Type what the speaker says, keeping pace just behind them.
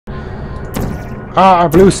Ah,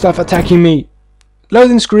 blue stuff attacking me.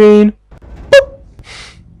 Loading screen.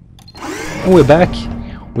 And we're back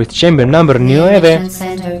with chamber number 9. The Enrichment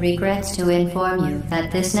Center regrets to inform you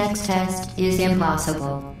that this next test is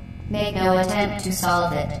impossible. Make no attempt to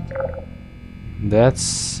solve it.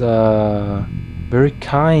 That's very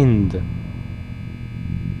kind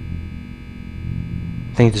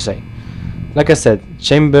thing to say. Like I said,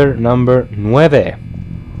 chamber number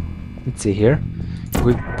 9. Let's see here.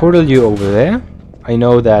 We portal you over there. I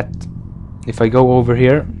know that if I go over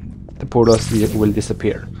here, the portals will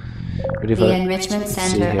disappear. But if the Enrichment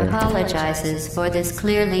Center apologizes for this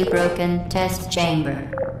clearly broken test chamber.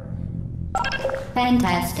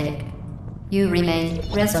 Fantastic. You remain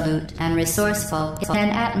resolute and resourceful in an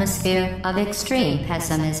atmosphere of extreme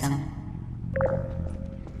pessimism.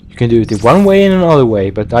 You can do it in one way and another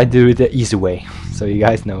way, but I do it the easy way, so you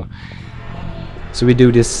guys know. So we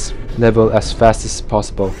do this level as fast as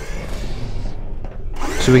possible.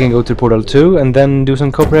 So we can go to Portal 2 and then do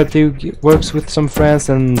some cooperative works with some friends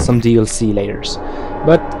and some DLC later.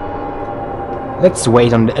 But let's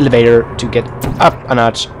wait on the elevator to get up a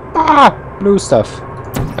notch. Ah! Blue stuff.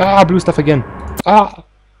 Ah! Blue stuff again. Ah!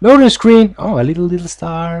 Loading screen. Oh, a little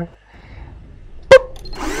star. Boop.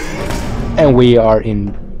 And we are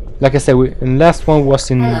in... Like I said, the last one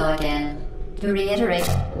was in... Hello again. To reiterate,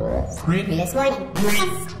 previous one.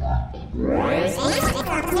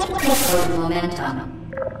 Momentum.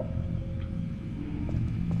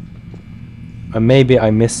 Maybe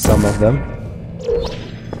I missed some of them.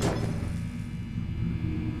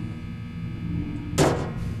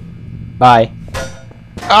 Bye.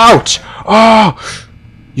 Ouch! Oh!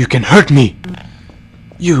 You can hurt me!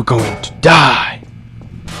 You're going to die!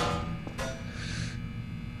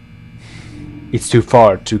 It's too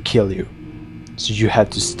far to kill you, so you have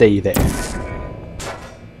to stay there.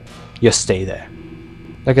 Just stay there.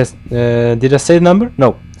 Like did I say the number?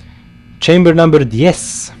 No. Chamber number 10.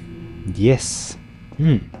 Yes.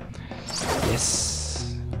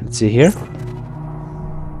 Yes. Let's see here.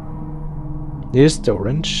 There's the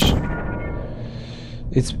orange.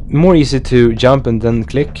 It's more easy to jump and then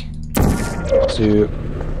click. So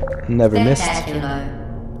never missed.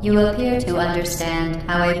 You appear to understand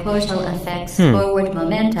how a portal affects forward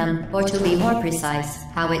momentum, or to be more precise,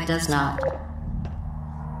 how it does not.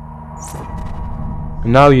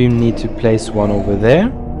 Now you need to place one over there.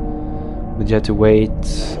 But you have to wait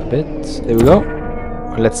a bit. There we go.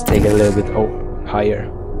 Let's take it a little bit higher.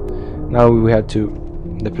 Now we have to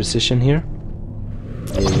the precision here.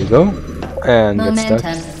 There we go. And momentum,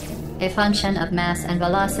 get stuck. A function of mass and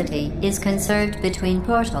velocity, is conserved between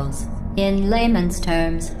portals. In layman's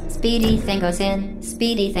terms, speedy thing goes in,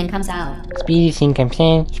 speedy thing comes out. Speedy thing comes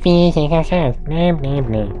in, speedy thing comes out. Blah, blah,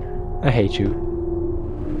 blah. I hate you.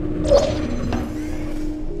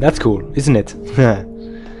 That's cool, isn't it?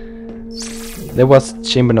 There was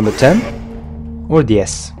chamber number 10, or 10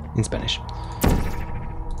 in Spanish.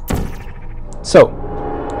 So,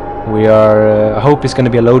 we are, I hope it's gonna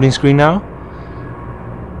be a loading screen now.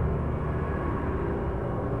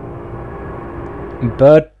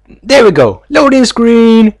 But, there we go! Loading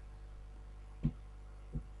screen!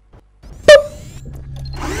 Boop.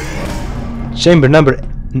 Chamber number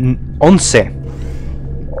 11.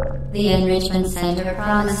 The Enrichment Center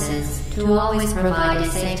promises to always provide a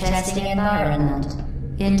safe testing environment.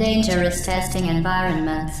 In dangerous testing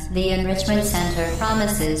environments, the Enrichment Center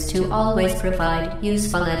promises to always provide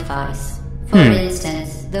useful advice. For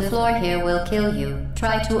instance, the floor here will kill you.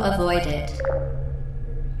 Try to avoid it.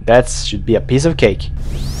 That should be a piece of cake.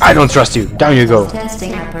 I don't trust you. Down you go.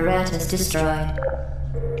 Testing apparatus destroyed.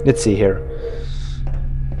 Let's see here.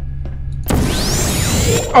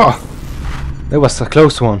 Oh! That was a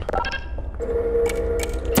close one.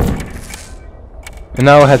 And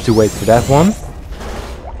now I have to wait for that one.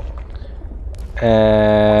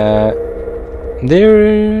 There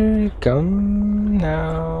it come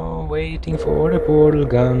now. Waiting for the portal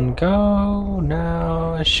gun. Go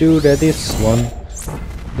now and shoot at this one.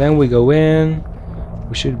 Then we go in.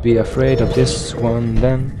 We should be afraid of this one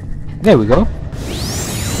then. There we go.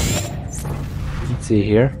 Let's see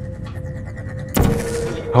here.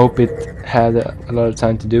 Hope it had a lot of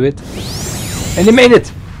time to do it. And he made it!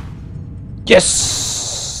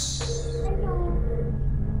 Yes!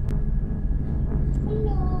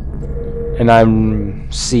 And I'm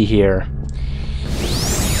see here.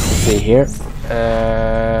 See here.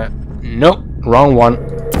 Nope, wrong one.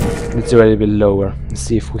 Let's do it a little bit lower. Let's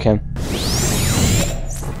see if we can.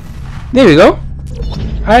 There we go.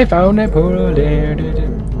 I found a portal there.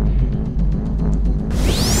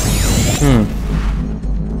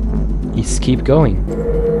 Let's keep going.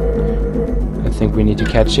 I think we need to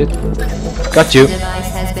catch it. Got you! The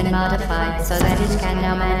device has been modified so that it can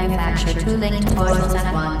now manufacture 2 linked portals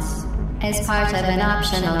at once. As part of an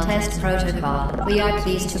optional test protocol, we are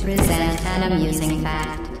pleased to present an amusing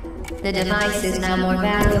fact. The device is now more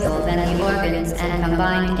valuable than the organs and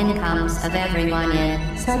combined incomes of everyone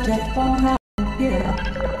in. Subject 1 here.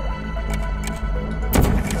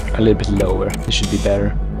 A little bit lower. This should be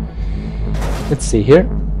better. Let's see here.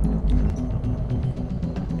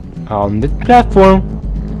 On the platform.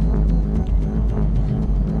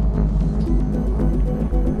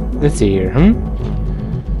 Let's see here,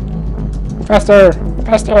 Faster!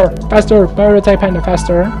 Faster! Faster! Pyro Panda,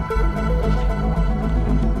 faster!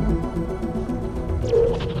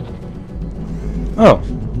 Oh.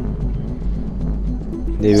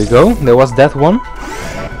 There we go. There was that one.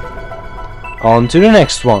 On to the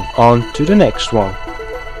next one. On to the next one.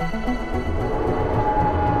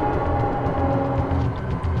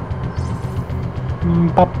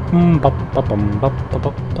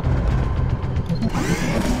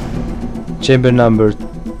 Chamber number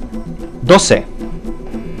 12.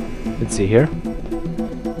 Let's see here.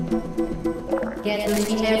 Get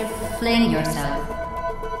ready to fling yourself.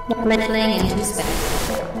 Fling into space.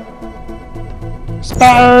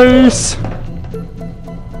 Space!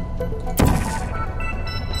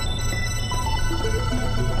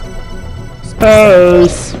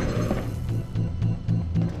 Space!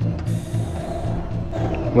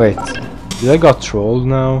 Wait, did I got trolled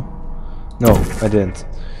now? No, I didn't.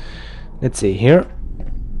 Let's see here.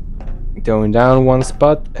 Going down one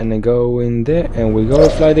spot and then go in there and we go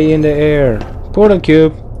fly in the air. Portal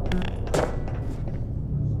cube.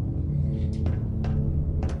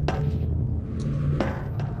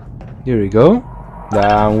 Here we go.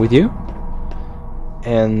 Down with you.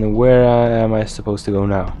 And where am I supposed to go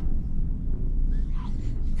now?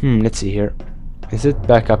 Let's see here. Is it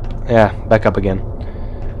back up? Yeah, back up again.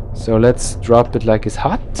 So let's drop it like it's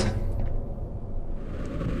hot.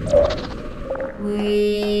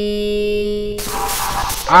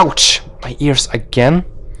 Ouch! My ears again.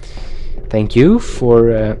 Thank you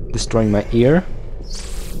for destroying my ear.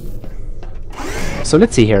 So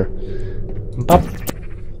let's see here. Bop.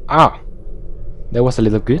 Ah! That was a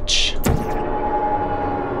little glitch.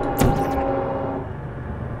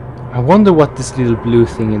 I wonder what this little blue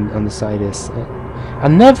thing on the side is. I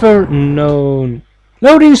never known.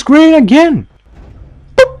 Loading screen again!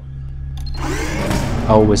 Boop. I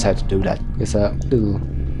always had to do that. It's a little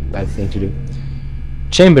bad thing to do.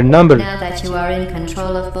 Chamber number... Now that you are in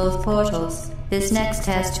control of both portals, this next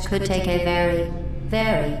test could take a very,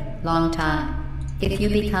 very long time. If you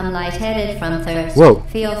become lightheaded from thirst,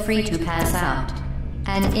 feel free to pass out.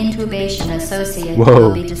 An intubation associate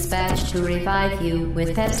will be dispatched to revive you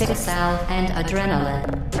with peptic salve and adrenaline.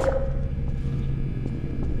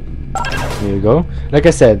 Here you go. Like I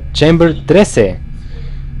said, chamber 13.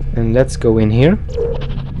 And let's go in here.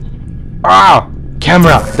 Ah!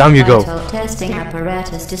 Camera! Down you go! Testing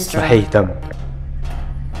apparatus destroyed. I hate them.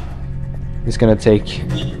 It's gonna take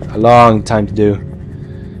a long time to do.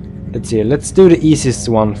 Let's see, let's do the easiest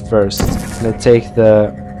one first. Let's take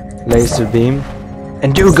the laser beam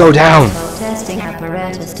and go down! Testing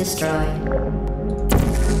apparatus destroyed.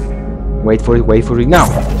 Wait for it now!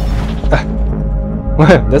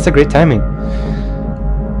 Well, that's a great timing.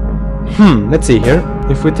 Let's see here.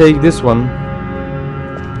 If we take this one,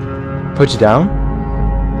 put you down,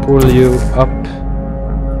 pull you up,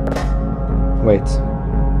 wait,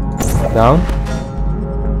 down,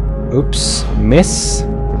 oops, miss,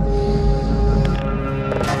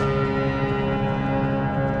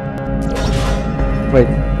 wait,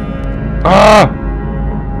 ah,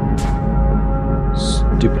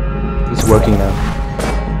 stupid, it's working now.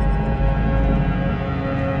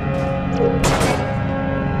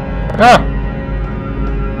 Ah!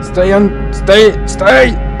 Stay on, stay!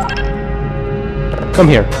 Come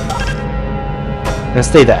here. And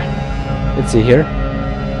stay there. Let's see here.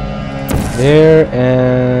 There,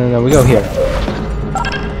 and now we go here.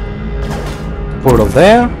 Portal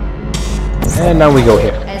there. And now we go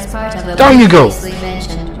here. As part of Down you go!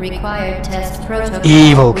 Required test protocol,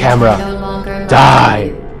 evil camera. No longer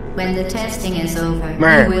die! When the testing is over,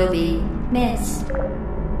 Mer. you will be missed.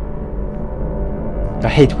 I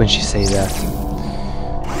hate when she say that.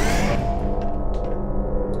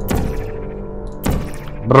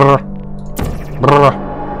 Brr. Brr.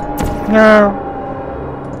 No.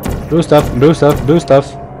 Blue stuff, blue stuff, blue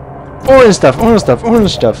stuff. Orange stuff, orange stuff,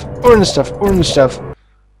 orange stuff, orange stuff, orange stuff.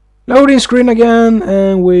 Loading screen again,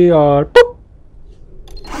 and we are... Boop.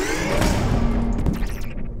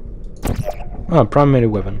 Oh, primary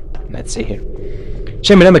weapon. Let's see here.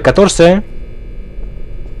 Chamber number 14.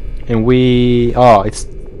 And we... Oh, it's...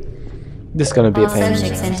 This is gonna be a All pain.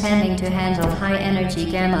 subjects intending to handle high-energy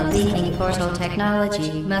gamma-leaking portal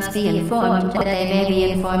technology must be informed that they may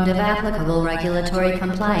be informed of applicable regulatory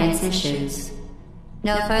compliance issues.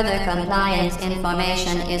 No further compliance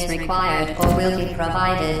information is required or will be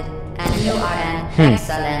provided, and you are an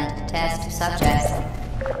excellent test subject.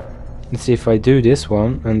 Let's see if I do this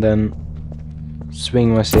one and then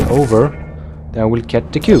swing myself over, then I will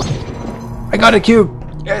get the cube. I got a cube!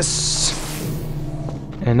 Yes!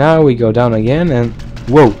 And now we go down again and...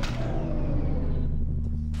 Whoa!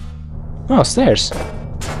 Oh, stairs.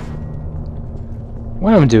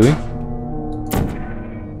 What am I doing?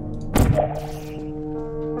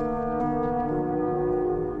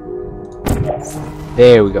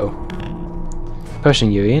 There we go.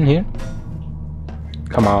 Pushing you in here.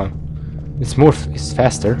 Come on. It's more... it's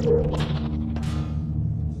faster.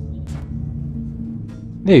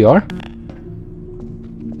 There you are.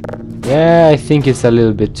 Yeah, I think it's a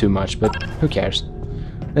little bit too much, but who cares?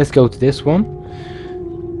 Let's go to this one.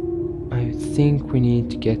 I think we need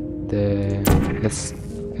to get the... Let's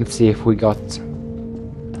see if we got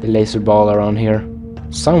the laser ball around here.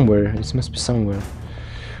 Somewhere. It must be somewhere.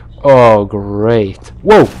 Oh, great.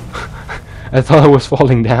 Whoa! I thought I was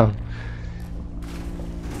falling down.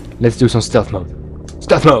 Let's do some stealth mode.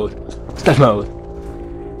 Stealth mode! Stealth mode!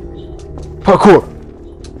 Parkour!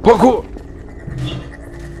 Parkour!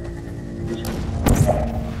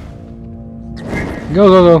 Go,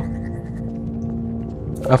 go, go.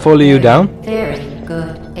 I'll follow you down. Very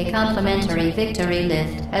good. A complimentary victory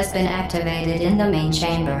lift has been activated in the main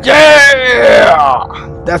chamber.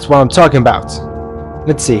 Yeah! That's what I'm talking about.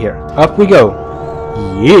 Let's see here. Up we go.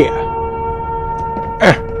 Yeah!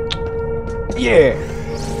 Yeah!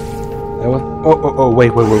 That was, oh,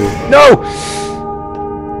 wait. No!